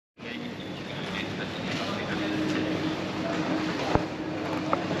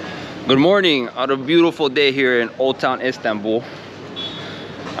Good morning on a beautiful day here in Old Town Istanbul.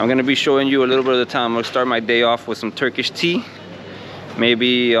 I'm gonna be showing you a little bit of the town. I'm gonna start my day off with some Turkish tea.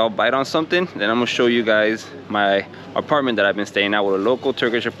 Maybe I'll bite on something. Then I'm gonna show you guys my apartment that I've been staying at, with a local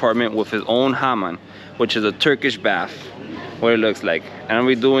Turkish apartment with his own Hamman, which is a Turkish bath, what it looks like. And I'm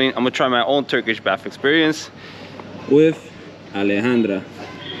gonna try my own Turkish bath experience with Alejandra.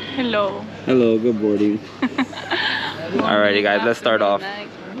 Hello. Hello, good morning. Alrighty guys, let's start off.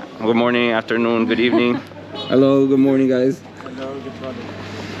 Good morning, afternoon, good evening. Hello, good morning guys. Hello, good morning.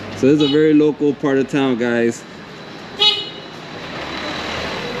 So this is a very local part of town, guys.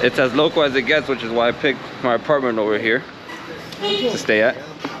 It's as local as it gets, which is why I picked my apartment over here to stay at.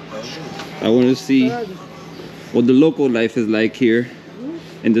 I want to see what the local life is like here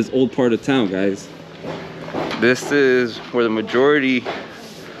in this old part of town, guys. This is where the majority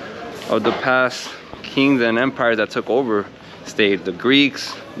of the past kings and empires that took over stayed. The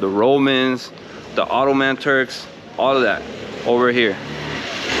Greeks, the Romans, the Ottoman Turks, all of that over here.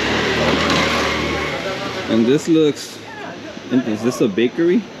 And this looks, is this a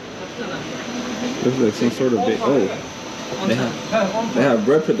bakery? Looks like some sort of oh, they have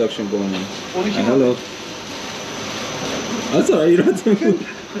bread production going on. Hello. That's alright, you don't have to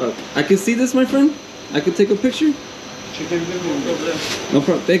move. I can see this, my friend? I can take a picture? No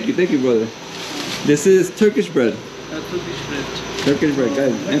problem. Thank you, brother. This is Turkish bread. Turkish bread. Turkish bread,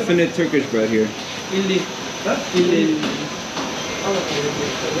 guys. Infinite Turkish bread here.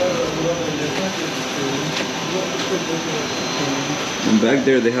 And back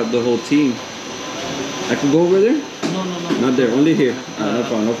there they have the whole team. I can go over there? No. Not there, only here. No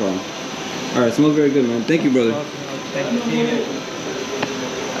problem, no problem. Alright, smells very good, man. Thank you, brother.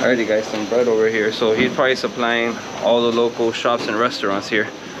 Alrighty guys, some bread over here. So he's probably supplying all the local shops and restaurants here.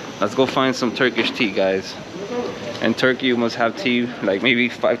 Let's go find some Turkish tea, guys. In Turkey, you must have tea like maybe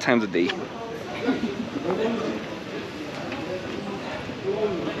 5 times a day.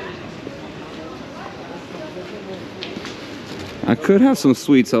 I could have some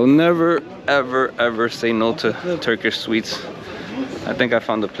sweets. I'll never, ever say no to Turkish sweets. I think I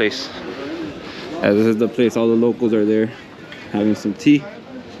found the place. Yeah, this is the place. All the locals are there having some tea.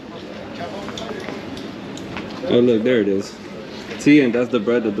 Oh look, there it is. Tea, and that's the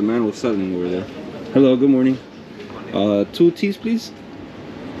bread that the man was selling over there. Hello, good morning. 2 teas, please.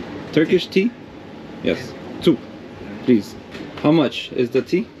 Turkish tea? Yes, 2, please. How much is the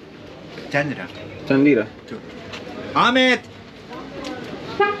tea? 10 lira. 10 lira. 2. Ahmet!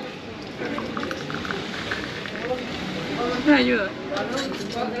 Ayuda.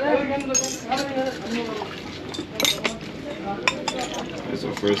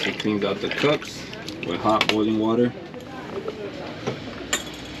 So first he cleans out the cups with hot boiling water.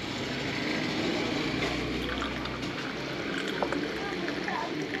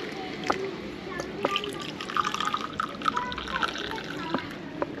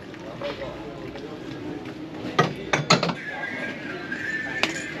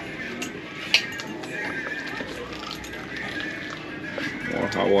 More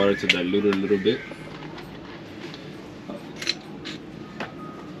hot water to dilute it a little bit.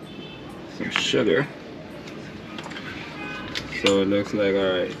 Some sugar. So it looks like,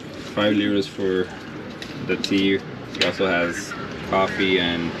 alright, 5 liras for the tea. He also has coffee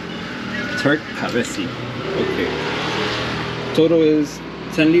and Turk kahvesi. Okay. Total is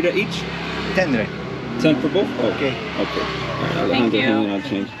 10 lira each? 10 lira. 10 for both? Oh, Okay. Okay. Alright, Thank you. I'll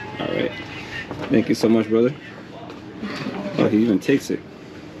change. Alright. Thank you so much, brother. Oh, he even takes it.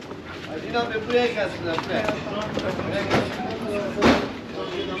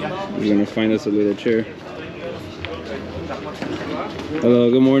 We're gonna find us a little chair. Hello,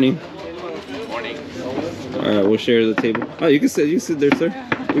 good morning. Morning. Alright, we'll share the table. Oh, you can sit. You sit there, sir.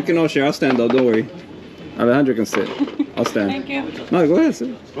 We can all share. I'll stand up. Don't worry. Alejandra can sit. I'll stand. Thank you. No, go ahead,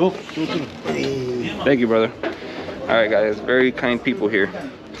 sit. Oh, Thank you, brother. Alright, guys. Very kind people here.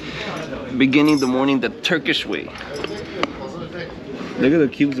 Beginning the morning the Turkish way. Look at the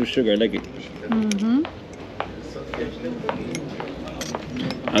cubes of sugar. I like it.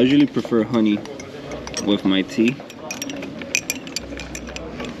 I usually prefer honey with my tea,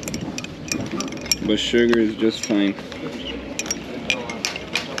 but sugar is just fine.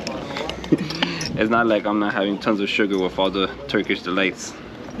 It's not like I'm not having tons of sugar with all the Turkish delights.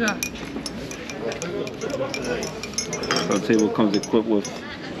 Yeah. So the table comes equipped with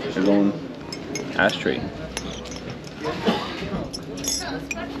its own ashtray.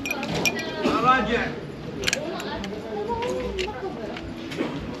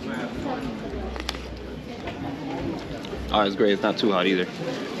 Oh, it's great. It's not too hot either.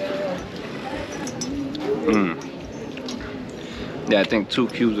 Yeah, I think 2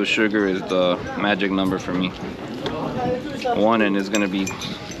 cubes of sugar is the magic number for me. 1 and it's gonna be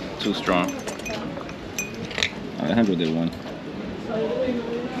too strong. Alejandro did 1.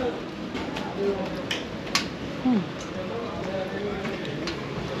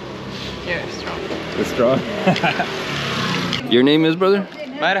 Yeah, strong. It's strong. Your name is, brother?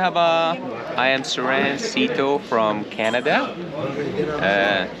 Merhaba, I am Suran Sito from Canada.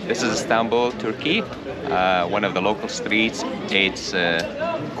 This is Istanbul, Turkey. One of the local streets. It's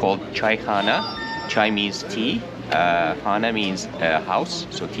called Chai Khana. Chai means tea. Hana means house,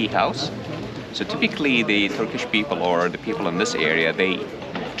 so tea house. So typically the Turkish people or the people in this area, they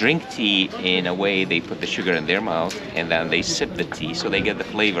drink tea in a way they put the sugar in their mouth and then they sip the tea so they get the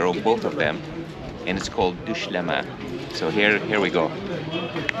flavor of both of them. And it's called dushlama. So here we go.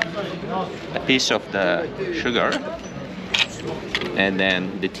 A piece of the sugar and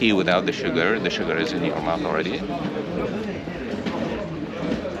then the tea without the sugar. The sugar is in your mouth already.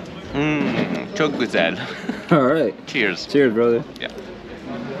 Çok güzel. All right. Cheers. Cheers, brother. Yeah.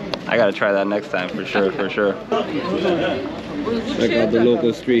 I gotta try that next time for sure, for sure. Check out the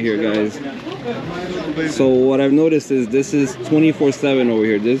local street here, guys. So what I've noticed is this is 24/7 over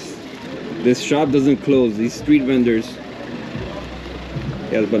here. This shop doesn't close. These street vendors,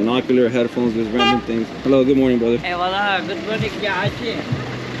 he has binocular, headphones, just random things. Hello, good morning, brother. Hey, voila, good morning,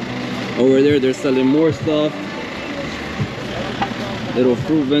 Over there, they're selling more stuff. Little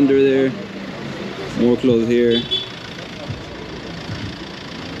fruit vendor there. More clothes here.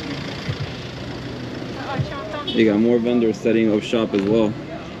 You got more vendors setting up shop as well.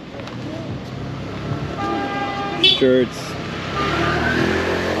 Shirts.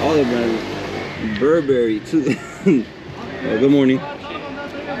 All the brands. Burberry too. Oh, good morning.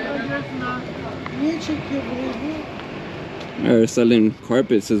 They're selling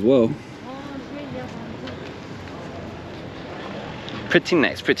carpets as well. Pretty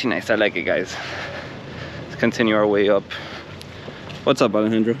nice, pretty nice. I like it, guys. Let's continue our way up. What's up,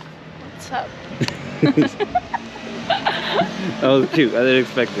 Alejandro? What's up? That was cute. I didn't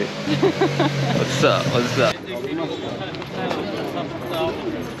expect it. What's up? What's up?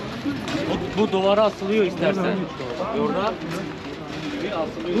 Bu duvara asılıyor istersen. Orada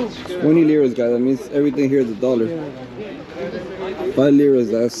 20 liras, guys. That means everything here is $1. 5 liras,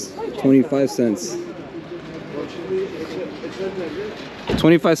 that's 25 cents.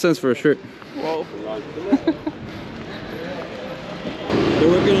 25 cents for a shirt. Whoa. They're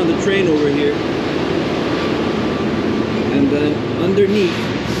working on the train over here. And then underneath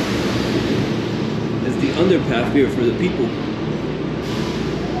is the underpath here for the people.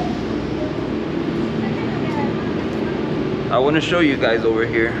 I want to show you guys over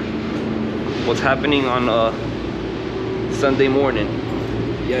here what's happening on a Sunday morning.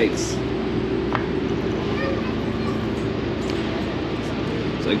 Yikes.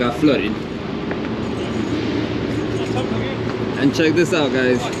 So it got flooded. And check this out,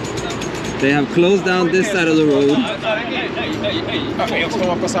 guys. They have closed down this side of the road.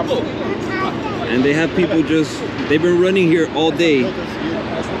 And they have people they've been running here all day.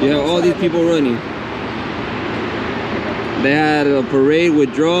 You have all these people running. They had a parade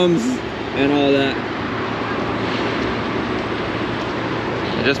with drums and all that.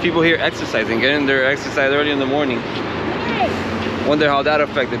 And just people here exercising, getting their exercise early in the morning. Wonder how that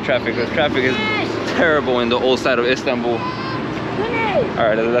affected traffic, because traffic is terrible in the old side of Istanbul. All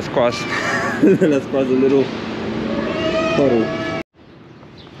right, let's cross. Let's cross a little puddle.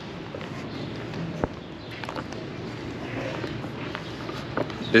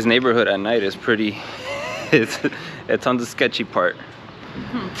 This neighborhood at night is pretty. It's on the sketchy part.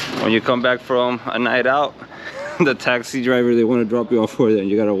 When you come back from a night out, the taxi driver, they want to drop you off for there, and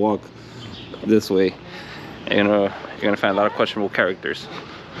you gotta walk this way. And, you're gonna find a lot of questionable characters.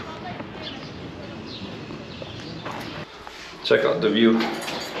 Check out the view.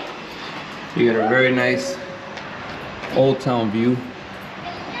 You get a very nice old town view.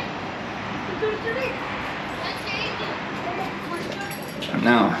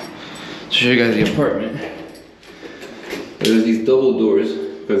 Now, to show you guys the apartment. There's these double doors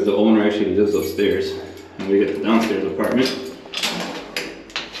because the owner actually lives upstairs, and we get the downstairs apartment.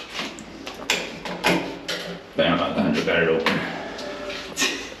 Bam, about 100 got it open.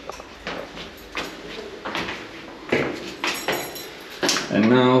 And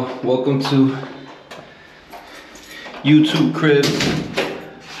now, welcome to YouTube crib,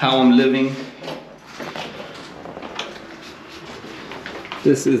 how I'm living.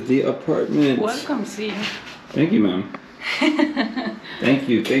 This is the apartment. Welcome, see. Thank you, ma'am. Thank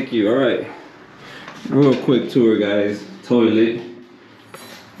you, thank you. All right. Real quick tour, guys. Toilet,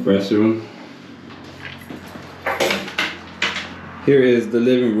 restroom. Here is the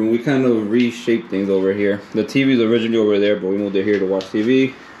living room. We kind of reshaped things over here. The TV is originally over there, but we moved it here to watch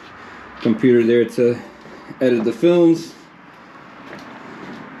TV. Computer there to edit the films.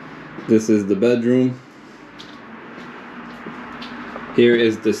 This is the bedroom. Here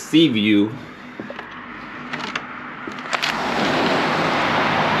is the sea view.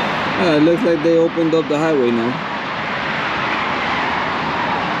 It looks like they opened up the highway now.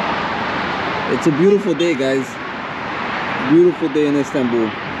 It's a beautiful day, guys. Beautiful day in Istanbul.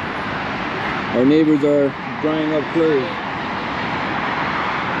 Our neighbors are drying up clothes.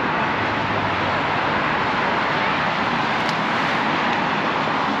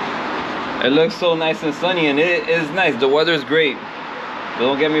 It looks so nice and sunny, and it is nice. The weather's great. But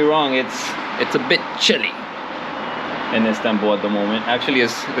don't get me wrong, it's a bit chilly in Istanbul at the moment. Actually,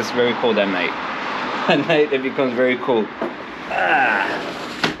 it's very cold at night. At night it becomes very cold.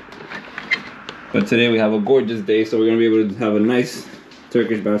 But today we have a gorgeous day, so we're gonna be able to have a nice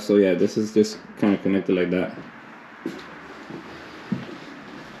Turkish bath. So yeah, this is just kind of connected like that.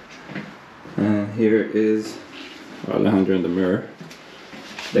 And here is Alejandro in the mirror.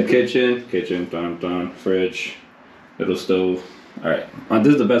 The kitchen, fridge, little stove. All right,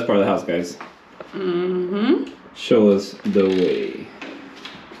 this is the best part of the house, guys. Show us the way.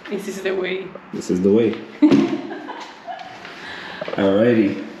 This is the way. This is the way.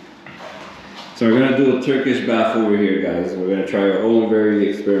 Alrighty. So we're gonna do a Turkish bath over here, guys. We're gonna try our own very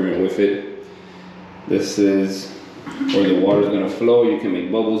experiment with it. This is where the water's gonna flow. You can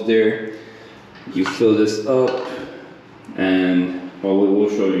make bubbles there. You fill this up, and well, we'll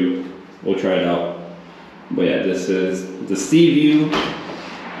show you. We'll try it out. But yeah, this is the sea view.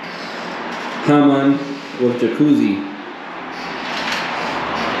 Hamman with jacuzzi.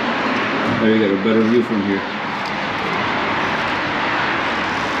 There you get a better view from here.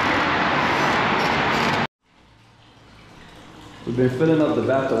 We've been filling up the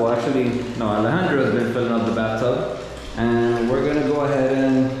bathtub. Well, actually, no, Alejandro has been filling up the bathtub. And we're gonna go ahead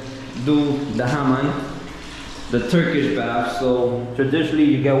and do the Hamman, the Turkish bath. So traditionally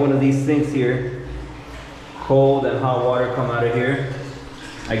you get one of these sinks here. Cold and hot water come out of here.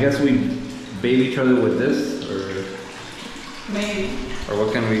 I guess we bathe each other with this, or Maybe. or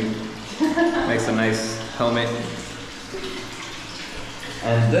what can we, makes a nice helmet.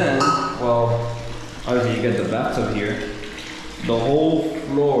 And then, well, obviously you get the bathtub here. The whole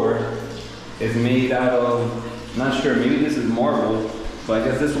floor is made out of, not sure, maybe this is marble, but I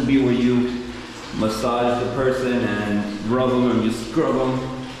guess this will be where you massage the person and rub them and you scrub them.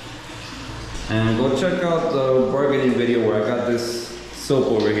 And go check out the bargaining video where I got this soap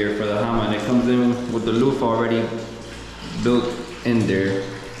over here for the Hamman. It comes in with the loofah already built in there.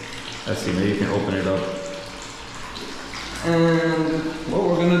 Let's see, maybe you can open it up. And well,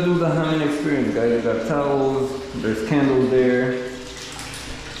 we're gonna do the Hamman experience, guys. We got towels, there's candles there.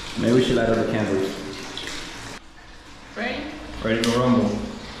 Maybe we should light up the candles. Ready? Ready to rumble.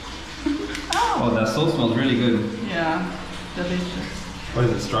 Oh, that soap smells really good. Yeah, delicious. What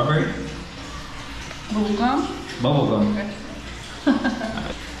is it, strawberry? Bubblegum? Bubblegum. Okay.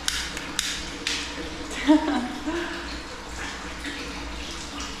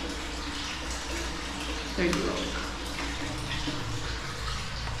 There you go.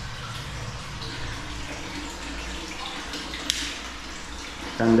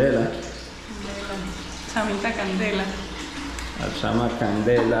 Candela. Chamita candela. La chama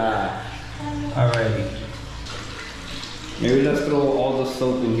candela. Alrighty. Maybe let's throw all the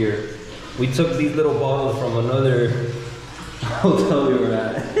soap in here. We took these little bottles from another hotel we were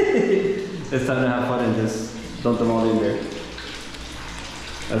at. It's time to have fun and just dump them all in there.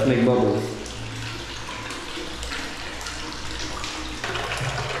 Let's make bubbles.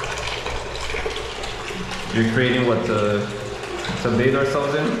 You're creating what, to bathe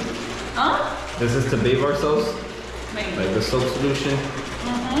ourselves in? Huh? This is to bathe ourselves? Maybe. Like the soap solution?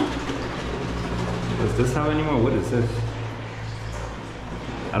 Does this have any more? What is this?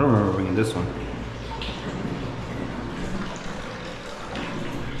 I don't remember bringing this one.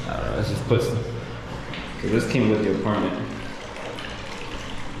 I don't know, let's just put some. So this came with the apartment.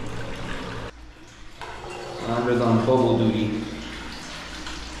 Andre's on bubble duty.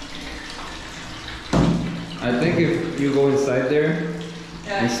 I think if you go inside there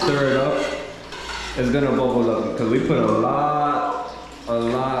and stir it up, it's gonna bubble up because we put a lot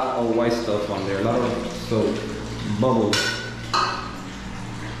of white stuff on there, a lot of soap, bubbles.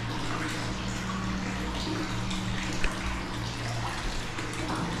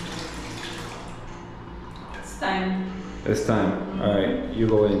 It's time. It's time. All right, you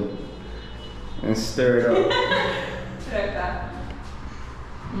go in and stir it up. Like that.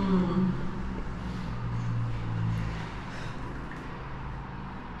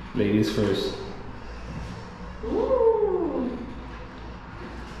 Ladies first. Ooh.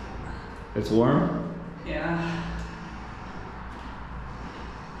 It's warm? Yeah.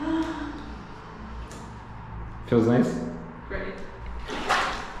 Feels nice? Great.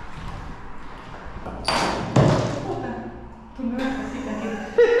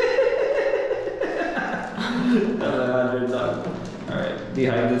 Alright,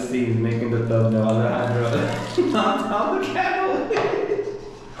 behind the scenes making the thumbnail. Alejandro knocked out the candle.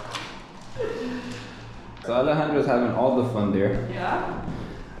 So Alejandro's having all the fun there. Yeah.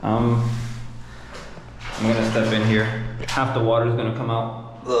 I'm gonna step in here. Half the water's gonna come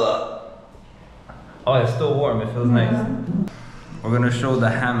out. Ugh. Oh, it's still warm. It feels nice. We're gonna show the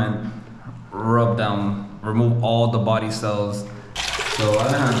Hamman rub down, remove all the body cells. So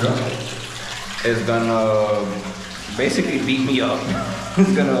Alejandro is gonna basically beat me up.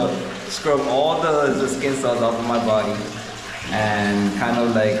 He's gonna scrub all the skin cells off of my body and kind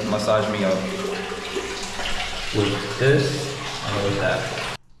of like massage me up with this and with that.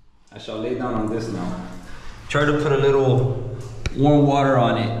 I shall lay down on this now. Try to put a little warm water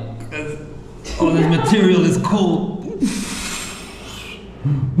on it because all this material is cold.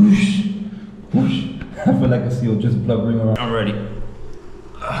 Whoosh, whoosh. I feel like a seal just blubbering around. I'm ready.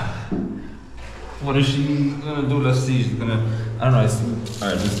 What is she gonna do? Let's see. She's gonna, I don't know.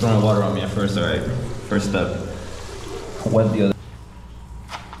 Alright, just throwing water on me at first. Alright, first step. Wet the other.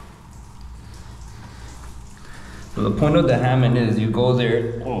 So the point of the Hamman is you go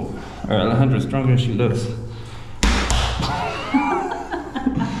there. Oh, alright, Alejandra's stronger than she looks.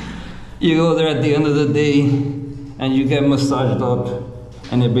 You go there at the end of the day and you get massaged up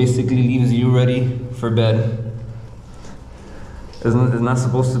and it basically leaves you ready for bed. It's not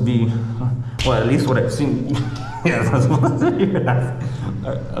supposed to be, well, at least what I've seen. Yeah, it's not supposed to be relaxed.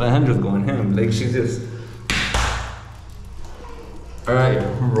 Alejandra's going ham, like she's just. Alright,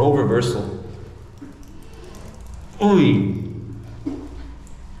 role reversal. Ooh.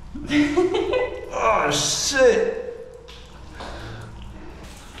 Oh shit.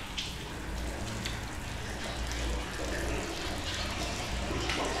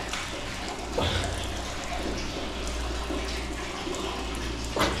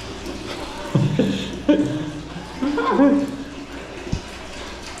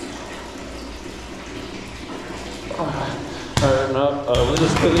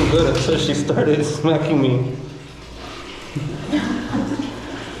 Was feeling good until she started smacking me.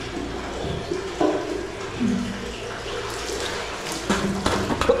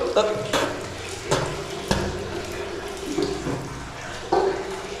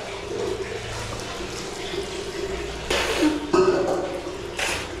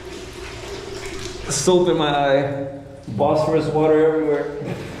 Soap in my eye, phosphorus water everywhere.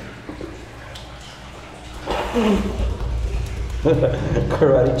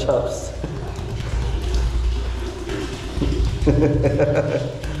 Karate chops.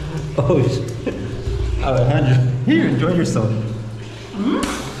 Oh shit. Alejandra, here, enjoy yourself.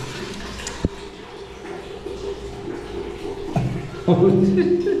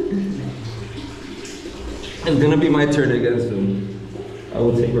 It's gonna be my turn again soon. I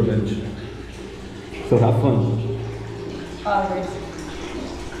will take revenge. So have fun. Always.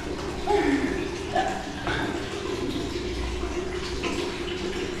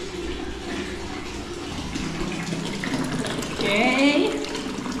 Okay.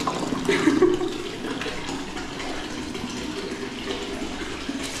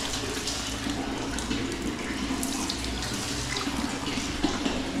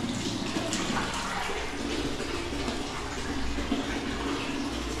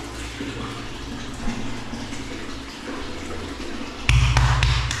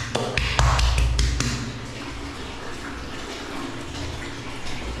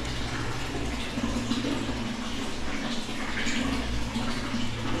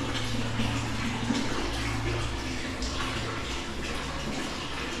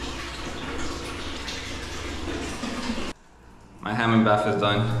 My Hamman bath is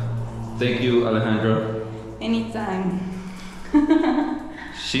done. Thank you, Alejandra. Anytime.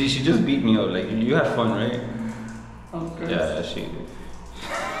 She just beat me up. Like, you had fun, right? Of course. Yeah, she had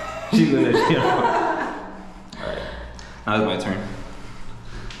fun. Alright, now it's my turn.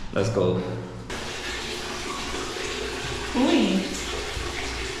 Let's go. Uy.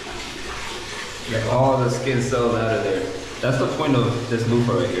 Get all the skin cells out of there. That's the point of this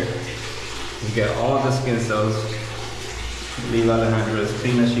loofa right here. You get all the skin cells. Leave Alejandra as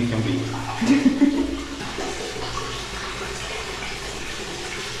clean as she can be.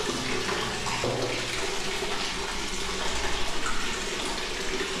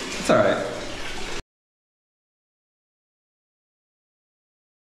 It's alright.